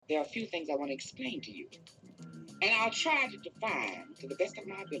there are a few things I want to explain to you. And I'll try to define to the best of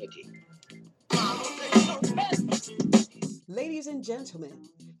my ability. Ladies and gentlemen,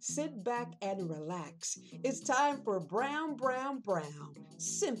 sit back and relax. It's time for Brown, Brown, Brown.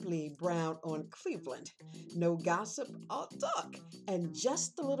 Simply Brown on Cleveland. No gossip or talk, and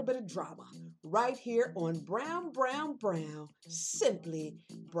just a little bit of drama. Right here on Brown, Brown, Brown. Simply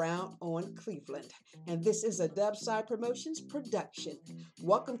Brown on Cleveland. And this is a Dubside Promotions production.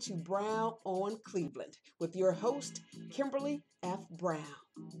 Welcome to Brown on Cleveland with your host, Kimberly F. Brown.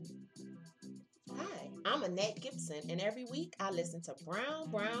 Hi, I'm Annette Gibson, and every week I listen to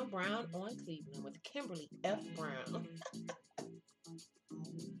Brown, Brown, Brown on Cleveland with Kimberly F. Brown.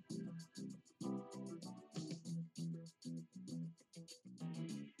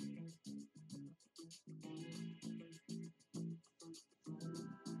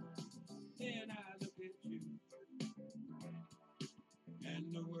 Then I look at you,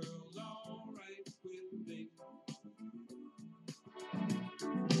 and the world's all right with me.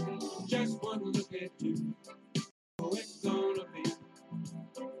 Just one look at you, oh, it's gonna be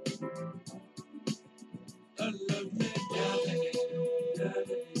a lovely day.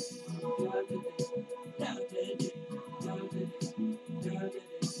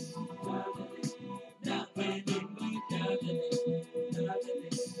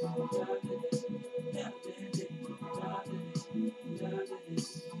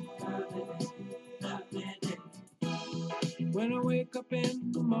 When I wake up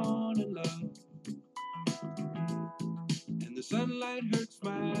in the morning, love, and the sunlight hurts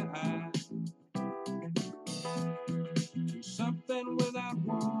my eyes, and something without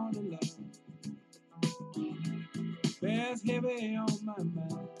warning, love, bears heavy on my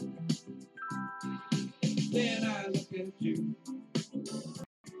mind. Then I look at you,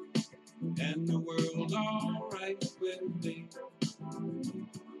 and the world's all right with me.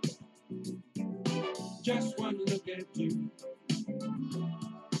 Just one look at you,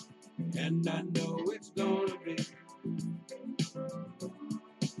 and I know it's gonna be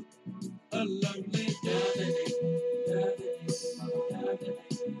a lovely day.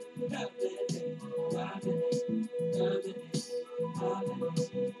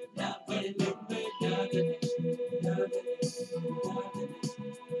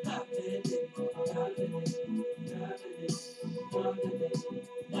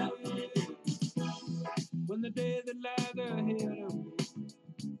 When the day that lies ahead of me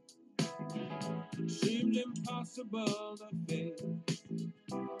seems impossible to face,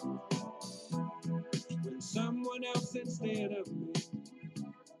 when someone else instead of me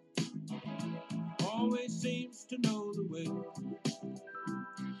always seems to know the way,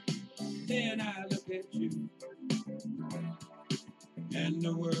 then I look at you, and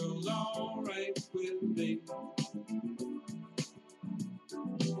the world's all right with me.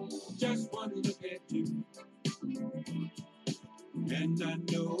 Just one look at you, and I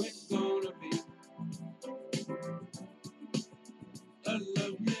know it's gonna be a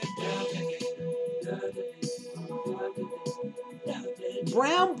lovely day.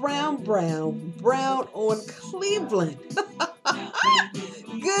 Brown, Brown, Brown, Brown on Cleveland.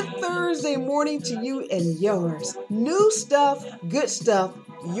 Good Thursday morning to you and yours. New stuff, good stuff,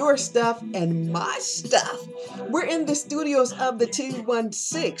 your stuff, and my stuff. We're in the studios of the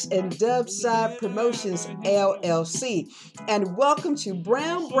 216 and Dubside Promotions LLC. And welcome to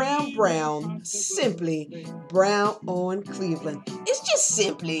Brown, Brown, Brown, simply Brown on Cleveland. It's just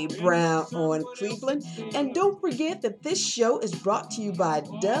simply Brown on Cleveland. And don't forget that this show is brought to you by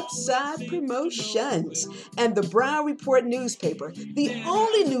Dubside Promotions and the Brown Report newspaper, the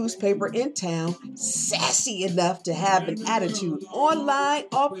only newspaper in town sassy enough to have an attitude online,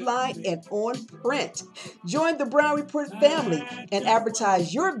 offline, and on print. Join the Brown Report family and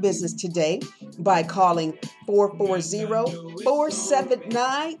advertise your business today by calling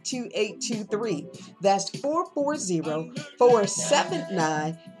 440-479-2823. That's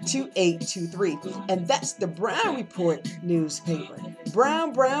 440-479-2823. And that's the Brown Report newspaper.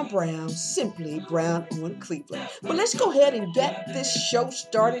 Brown, Brown, Brown, simply Brown on Cleveland. But let's go ahead and get this show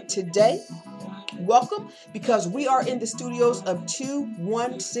started today. Welcome, because we are in the studios of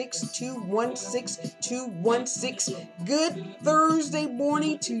 216. Good Thursday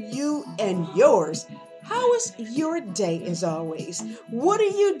morning to you and yours. How is your day as always? What are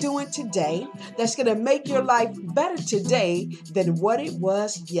you doing today that's going to make your life better today than what it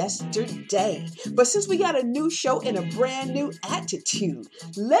was yesterday? But since we got a new show and a brand new attitude,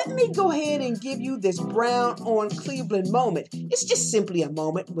 let me go ahead and give you this Brown on Cleveland moment. It's just simply a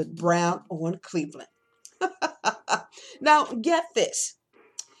moment with Brown on Cleveland. Now, get this.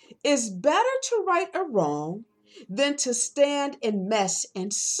 It's better to right a wrong than to stand in mess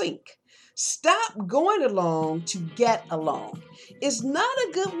and sink. Stop going along to get along. It's not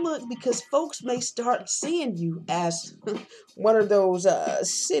a good look because folks may start seeing you as one of those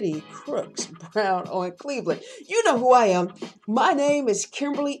city crooks, Brown on Cleveland. You know who I am. My name is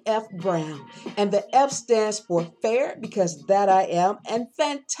Kimberly F. Brown, and the F stands for fair because that I am, and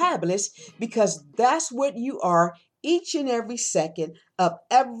fantabulous because that's what you are each and every second of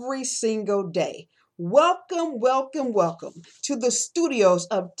every single day. Welcome, welcome, welcome to the studios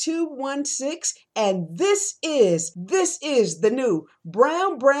of 216, and this is the new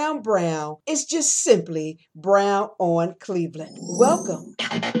Brown, Brown, Brown. It's just simply Brown on Cleveland. Welcome.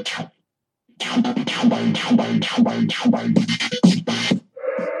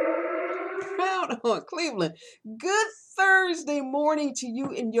 Brown on Cleveland. Good Thursday morning to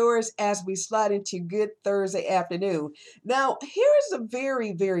you and yours as we slide into good Thursday afternoon. Now, here is a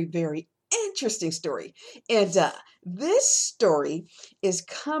very, very, very interesting story. And this story is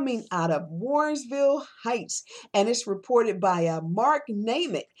coming out of Warrensville Heights, and it's reported by Mark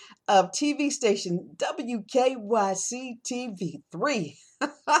Namick of TV station WKYC TV3.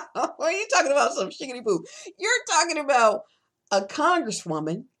 What are you talking about? Some shiggity boo. You're talking about a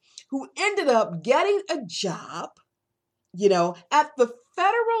congresswoman who ended up getting a job, at the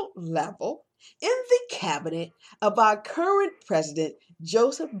federal level in the cabinet of our current president,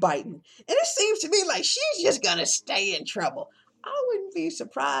 Joseph Biden. And it seems to me like she's just going to stay in trouble. I wouldn't be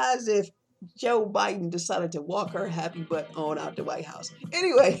surprised if Joe Biden decided to walk her happy butt on out the White House.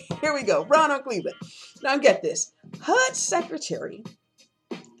 Anyway, here we go. Brown on Cleveland. Now get this. HUD Secretary,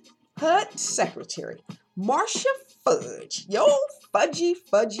 Marcia Fudge,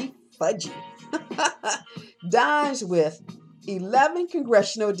 Fudgy, dines with 11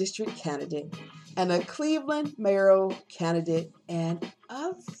 congressional district candidate and a Cleveland mayoral candidate and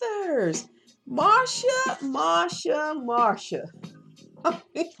others. Marcia. What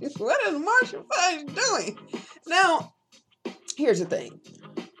is Marcia Fudge doing? Now, here's the thing.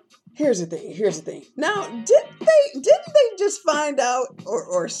 Now, didn't they just find out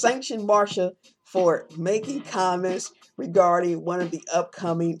or sanction Marcia for making comments regarding one of the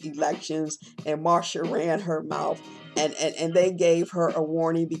upcoming elections, and Marcia ran her mouth and they gave her a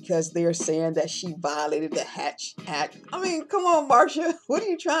warning because they're saying that she violated the Hatch Act? I mean, come on, Marcia, what are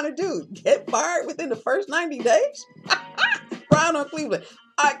you trying to do? Get fired within the first 90 days? Brown on Cleveland.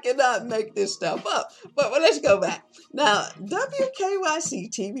 I cannot make this stuff up. But let's go back. Now, WKYC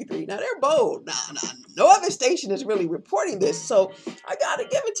TV3, now they're bold. Now, no other station is really reporting this, so I got to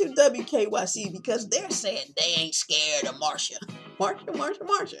give it to WKYC because they're saying they ain't scared of Marcia.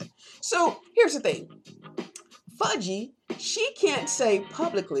 Marcia. So here's the thing. Fudgy, she can't say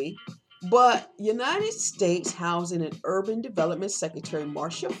publicly, but United States Housing and Urban Development Secretary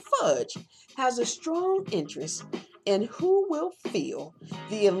Marcia Fudge has a strong interest in who will fill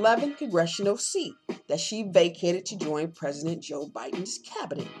the 11th congressional seat that she vacated to join President Joe Biden's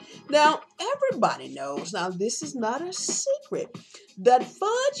cabinet. Now, everybody knows, now this is not a secret, that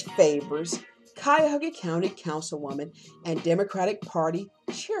Fudge favors Cuyahoga County Councilwoman and Democratic Party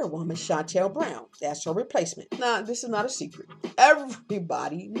Chairwoman Chantel Brown. That's her replacement. Now, this is not a secret.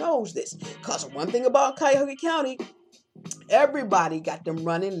 Everybody knows this. Because one thing about Cuyahoga County, everybody got them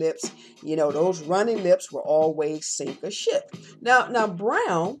running lips. Those running lips will always sink a ship. Now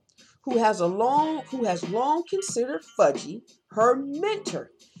Brown, who has long considered Fudgy her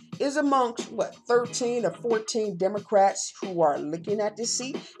mentor, is amongst 13 or 14 Democrats who are looking at this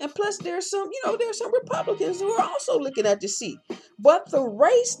seat, and plus there's some Republicans who are also looking at this seat. But the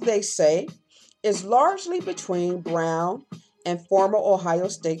race, they say, is largely between Brown and former Ohio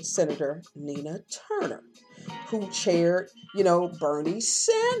State Senator Nina Turner, who chaired, Bernie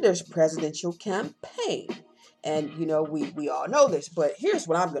Sanders' presidential campaign. And, we all know this, but here's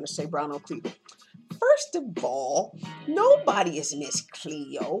what I'm going to say, Brown on Cleveland. First of all, nobody is Miss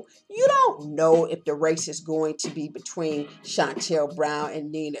Cleo. You don't know if the race is going to be between Chantel Brown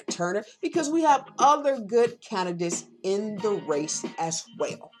and Nina Turner because we have other good candidates in the race as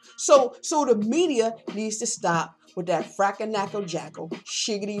well. So the media needs to stop with that frackanacko jackal,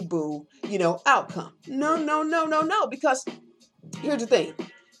 shiggity boo, outcome. No, because here's the thing.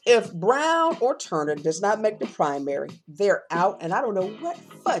 If Brown or Turner does not make the primary, they're out, and I don't know what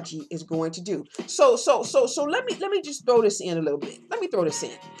Fudgy is going to do. So let me just throw this in a little bit. Let me throw this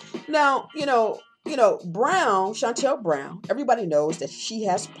in. Now, Brown, Chantel Brown, everybody knows that she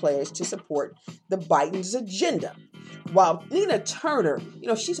has pledged to support the Biden's agenda. While Nina Turner,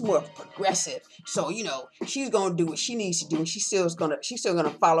 she's more progressive. So, she's going to do what she needs to do. And she's still going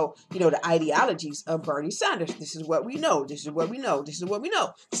to follow, the ideologies of Bernie Sanders. This is what we know.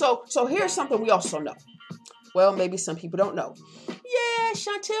 So here's something we also know. Well, maybe some people don't know. Yeah,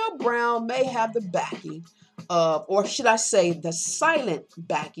 Chantel Brown may have the backing of, or should I say, the silent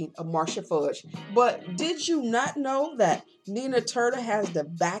backing of Marcia Fudge. But did you not know that Nina Turner has the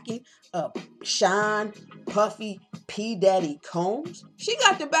backing of Sean Puffy P. Daddy Combs? She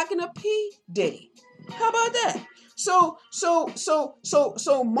got the backing of P. Diddy. How about that? So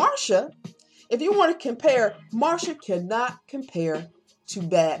Marcia, if you want to compare, Marcia cannot compare to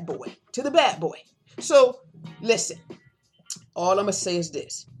Bad Boy, to the Bad Boy. So listen, all I'm going to say is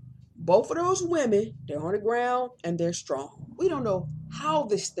this. Both of those women, they're on the ground and they're strong. We don't know how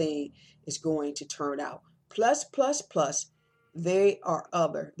this thing is going to turn out. Plus, there are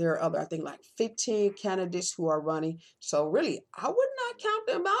other, I think like 15 candidates who are running. So really, I would not count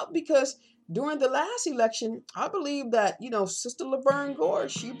them out because during the last election, I believe that, Sister Laverne Gore,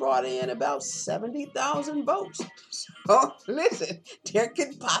 she brought in about 70,000 votes. So listen, there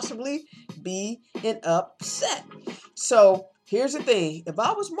could possibly be an upset. So here's the thing. If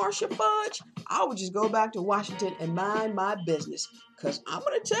I was Marcia Fudge, I would just go back to Washington and mind my business. Because I'm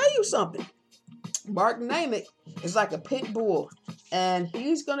going to tell you something. Mark Namick is like a pit bull. And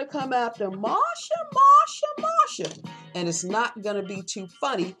he's going to come after Marcia. And it's not going to be too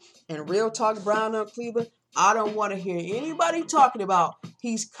funny. And Real Talk Brown on Cleveland, I don't want to hear anybody talking about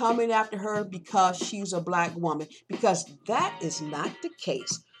he's coming after her because she's a black woman. Because that is not the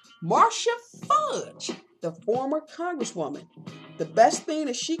case. Marcia Fudge, the former congresswoman, the best thing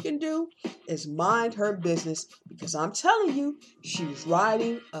that she can do is mind her business because I'm telling you, she's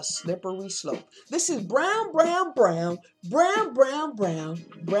riding a slippery slope. This is Brown.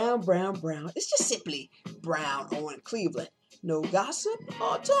 It's just simply Brown on Cleveland. No gossip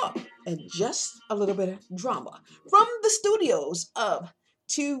or talk, and just a little bit of drama. From the studios of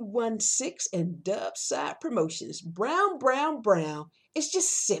 216 and Dubside Promotions, Brown. It's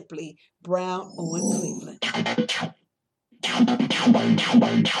just simply Brown on Cleveland.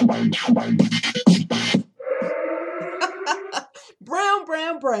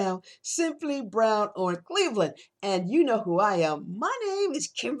 Brown, simply Brown on Cleveland. And you know who I am. My name is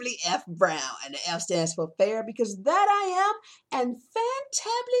Kimberly F. Brown, and the F stands for fair because that I am, and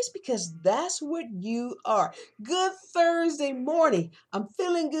fantabulous because that's what you are. Good Thursday morning. I'm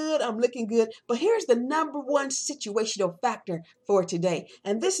feeling good. I'm looking good. But here's the number one situational factor for today.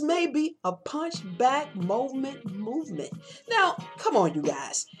 And this may be a punch back movement. Now, come on, you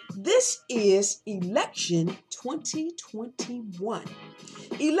guys. This is election 2021.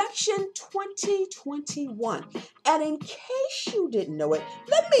 Election 2021. And in case you didn't know it,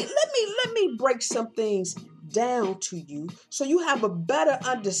 let me break some things down to you so you have a better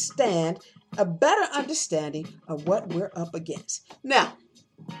understanding of what we're up against. Now,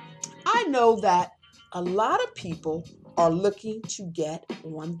 I know that a lot of people are looking to get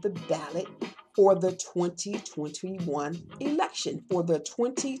on the ballot for the 2021 election.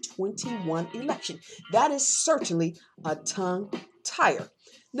 That is certainly a tongue tire.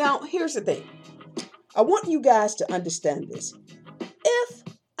 Now, here's the thing. I want you guys to understand this. If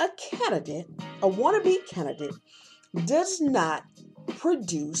a candidate, a wannabe candidate, does not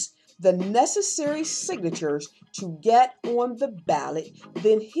produce the necessary signatures to get on the ballot,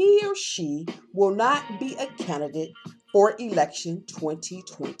 then he or she will not be a candidate for election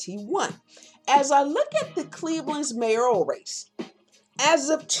 2021. As I look at the Cleveland's mayoral race, as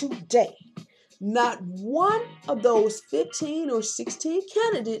of today, not one of those 15 or 16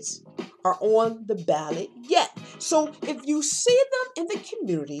 candidates are on the ballot yet. So if you see them in the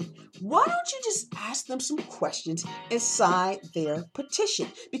community, why don't you just ask them some questions and sign their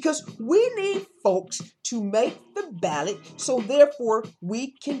petition? Because we need folks to make the ballot so therefore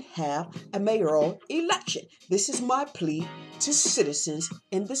we can have a mayoral election. This is my plea to citizens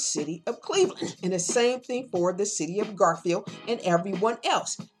in the city of Cleveland. And the same thing for the city of Garfield and everyone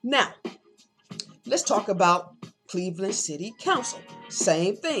else. Now, let's talk about Cleveland City Council.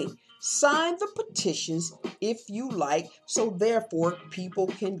 Same thing. Sign the petitions if you like, so therefore people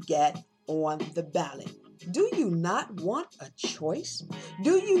can get on the ballot. Do you not want a choice?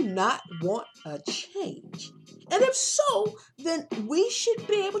 Do you not want a change? And if so, then we should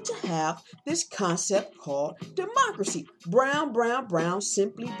be able to have this concept called democracy. Brown,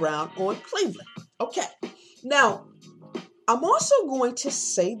 simply Brown on Cleveland. Okay. Now, I'm also going to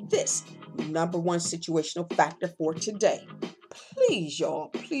say this. Number one situational factor for today. Please, y'all,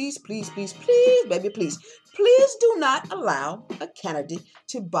 please, baby, please do not allow a candidate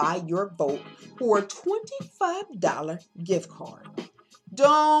to buy your vote for a $25 gift card.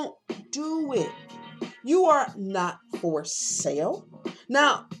 Don't do it. You are not for sale.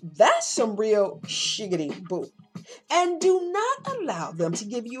 Now, that's some real shiggity boo. And do not allow them to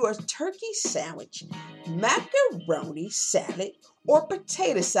give you a turkey sandwich macaroni salad or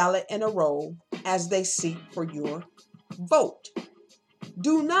potato salad in a roll as they seek for your vote.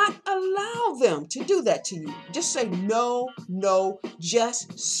 Do not allow them to do that to you. Just say no, no,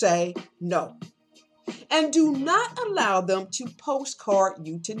 just say no. And do not allow them to postcard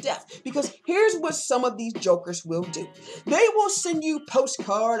you to death. Because here's what some of these jokers will do. They will send you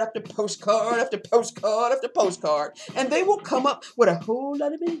postcard after postcard after postcard after postcard. And they will come up with a whole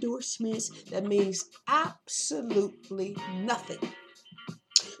lot of endorsements that means absolutely nothing.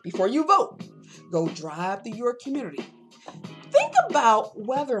 Before you vote, go drive to your community. Think about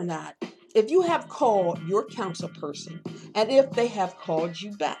whether or not, if you have called your council person and if they have called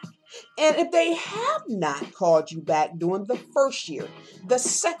you back. And if they have not called you back during the first year, the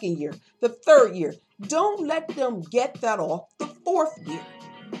second year, the third year, don't let them get that off the fourth year.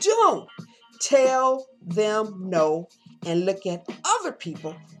 Don't tell them no and look at other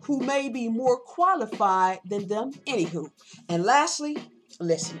people who may be more qualified than them anywho. And lastly,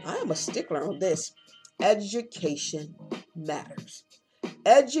 listen, I am a stickler on this. Education matters.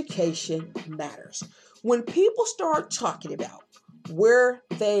 Education matters. When people start talking about where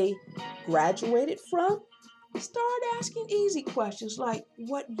they graduated from, start asking easy questions like,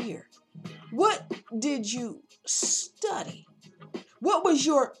 what year? What did you study? What was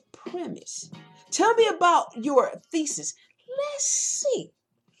your premise? Tell me about your thesis. Let's see.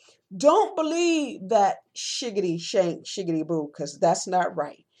 Don't believe that shiggity shank, shiggity boo, because that's not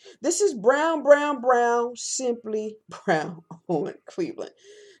right. This is Brown, Brown, Brown, simply Brown on Cleveland.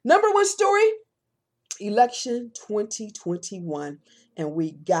 Number one story, election 2021, and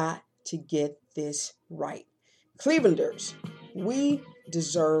we got to get this right. Clevelanders, we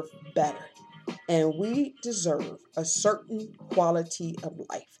deserve better, and we deserve a certain quality of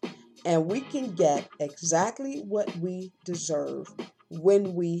life, and we can get exactly what we deserve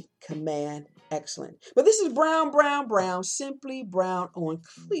when we command excellence. But this is Brown, Brown, Brown, simply Brown on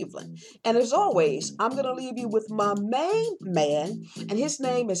Cleveland. And as always, I'm going to leave you with my main man, and his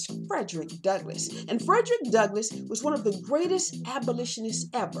name is Frederick Douglass. And Frederick Douglass was one of the greatest abolitionists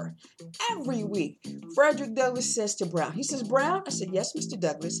ever. Every week, Frederick Douglass says to Brown, he says, Brown, I said, yes, Mr.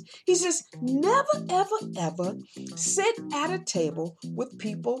 Douglass. He says, never, ever, ever sit at a table with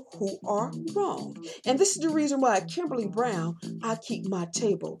people who are wrong. And this is the reason why at Kimberly Brown, I keep my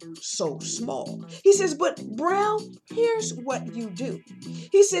table so small. He says, but Brown, here's what you do.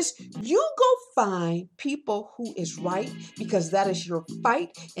 He says, you go find people who is right because that is your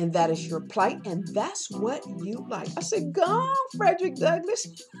fight and that is your plight and that's what you like. I said, go on, Frederick Douglass.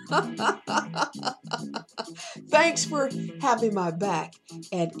 Thanks for having my back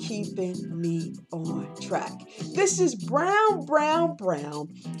and keeping me on track. This is Brown, Brown, Brown,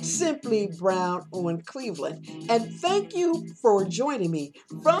 simply Brown on Cleveland. And thank you for joining me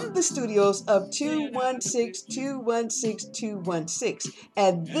from the studios of 216.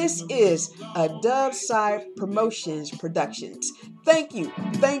 And this is a Doveside Promotions Productions. Thank you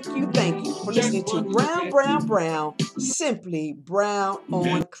for listening to Brown, Brown, Brown, simply Brown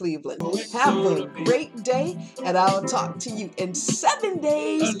on Cleveland. Have a great day, and I'll talk to you in 7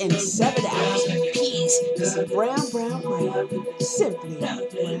 days and 7 hours. Peace. This is Brown, Brown, Brown, simply Brown on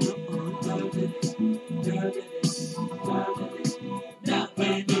Cleveland.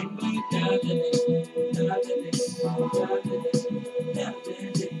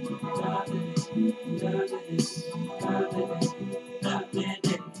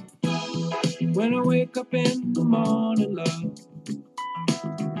 When I wake up in the morning, love,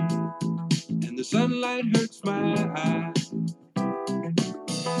 and the sunlight hurts my eyes, and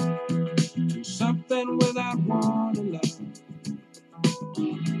something without warning, love,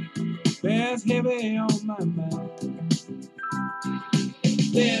 bears heavy on my mind.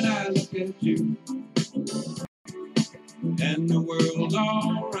 Then I look at you, and the world's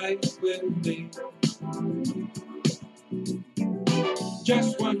all right with me.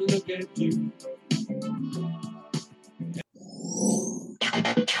 Just one look at you.